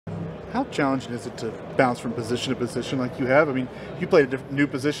How challenging is it to bounce from position to position like you have? I mean, you played a new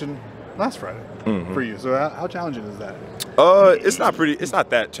position last Friday for you. So how challenging is that? It's not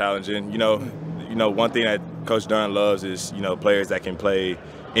that challenging. You know, one thing that Coach Dunn loves is, you know, players that can play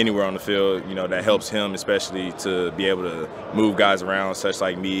anywhere on the field. You know, that helps him especially to be able to move guys around, such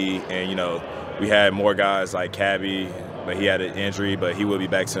like me. And, you know, we had more guys like Cabby, but he had an injury, but he will be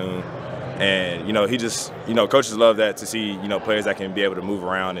back soon. And, you know, he just, you know, coaches love that, to see, you know, players that can be able to move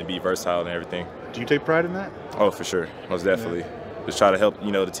around and be versatile and everything. Do you take pride in that? Oh, for sure. Most definitely. Yeah. Just try to help,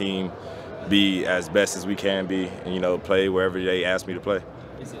 you know, the team be as best as we can be and, you know, play wherever they ask me to play.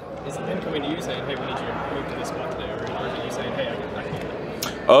 Is it them coming to you saying, hey, we need you to move to this spot today, or is it you saying, hey, I can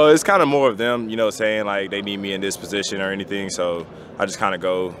do that? It's kind of more of them, you know, saying like they need me in this position or anything, so I just kind of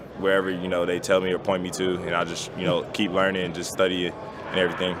go wherever, you know, they tell me or point me to, and I just, you know, keep learning and just study it and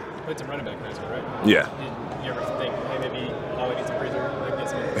everything. You played some running back next, right? Yeah. Did you ever think, hey, maybe Ollie needs a breather like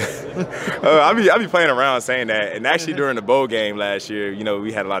this? I be playing around saying that, and actually during the bowl game last year, you know,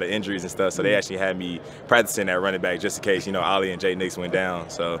 we had a lot of injuries and stuff, so they actually had me practicing at running back just in case, you know, Ollie and Jay Nix went down.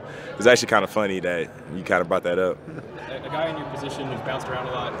 So it was actually kind of funny that you kind of brought that up. A guy in your position who's bounced around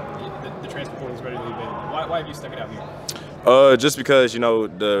a lot, the transfer portal is ready to leave in. Why have you stuck it out here? Just because, you know,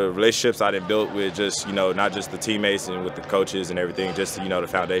 the relationships I done built with just, you know, not just the teammates and with the coaches and everything, just, you know, the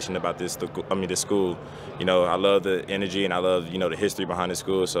foundation about this school. You know, I love the energy and I love, you know, the history behind the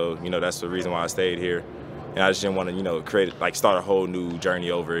school. So, you know, that's the reason why I stayed here. And I just didn't want to, you know, start a whole new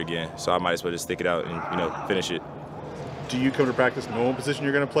journey over again. So I might as well just stick it out and, you know, finish it. Do you come to practice knowing what position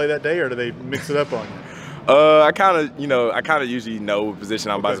you're going to play that day, or do they mix it up on you? I kind of usually know what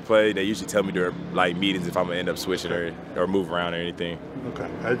position I'm about to play. They usually tell me during like meetings if I'm gonna end up switching or move around or anything. Okay.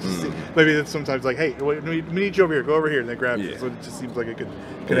 I just maybe it's sometimes like, hey, we need you over here. Go over here, and they grab you. So it just seems like it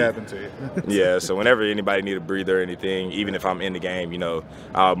could happen to you. Yeah. So whenever anybody need a breather or anything, even if I'm in the game, you know,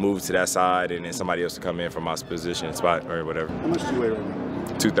 I'll move to that side, and then somebody else will come in from my position spot or whatever. How much do you weigh right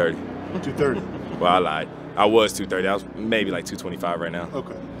now? 230. 230. Well, I lied. I was 230. I was maybe like 225 right now.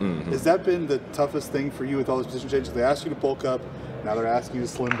 Okay. Has that been the toughest thing for you with all those position changes? They asked you to bulk up. Now they're asking you to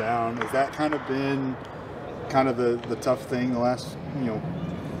slim down. Has that kind of been the tough thing the last, you know,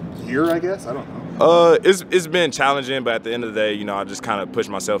 year, I guess? I don't know. It's been challenging, but at the end of the day, you know, I just kind of push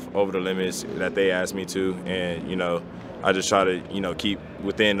myself over the limits that they asked me to, and, you know, I just try to, you know, keep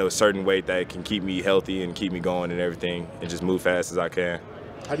within a certain weight that can keep me healthy and keep me going and everything, and just move fast as I can.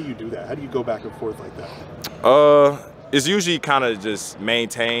 How do you do that? How do you go back and forth like that? It's usually kind of just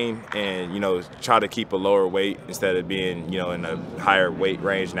maintain and, you know, try to keep a lower weight instead of being, you know, in a higher weight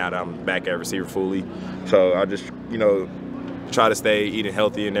range now that I'm back at receiver fully. So I just, you know, try to stay eating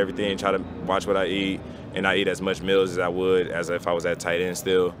healthy and everything, try to watch what I eat, and I eat as much meals as I would as if I was at tight end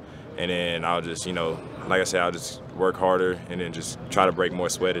still. And then I'll just, you know, like I said, I'll just work harder and then just try to break more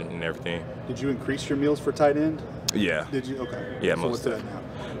sweat and everything. Did you increase your meals for tight end? Yeah. Did you? Okay. Yeah, so most what's that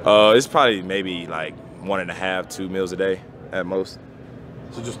now? It's probably maybe like 1.5, 2 meals a day at most.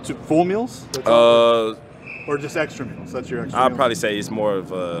 So just 2 full meals? Or just extra meals? That's your extra I'd meal? probably say it's more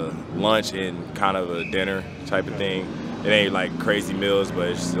of a lunch and kind of a dinner type of thing. It ain't like crazy meals, but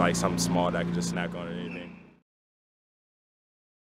it's just like something small that I can just snack on it.